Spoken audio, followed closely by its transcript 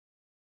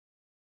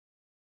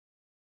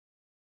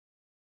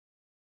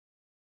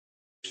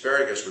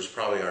asparagus was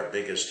probably our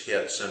biggest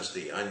hit since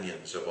the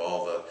onions of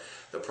all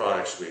the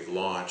products we've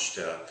launched.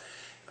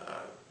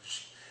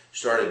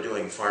 Started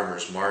doing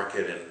farmers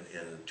market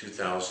in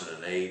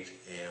 2008,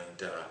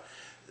 and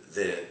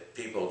the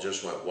people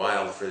just went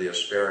wild for the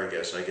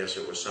asparagus. I guess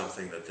it was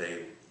something that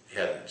they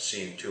hadn't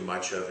seen too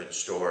much of in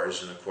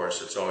stores, and of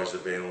course it's always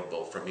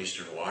available from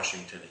Eastern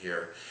Washington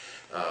here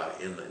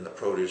in the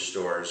produce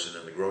stores and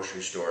in the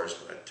grocery stores.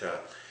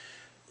 But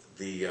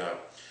the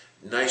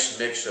nice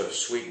mix of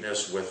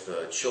sweetness with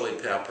the chili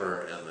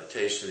pepper and the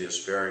taste of the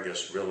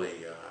asparagus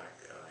really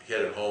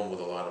hit it home with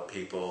a lot of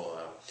people,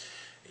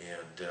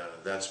 and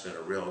that's been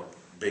a real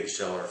big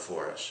seller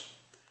for us.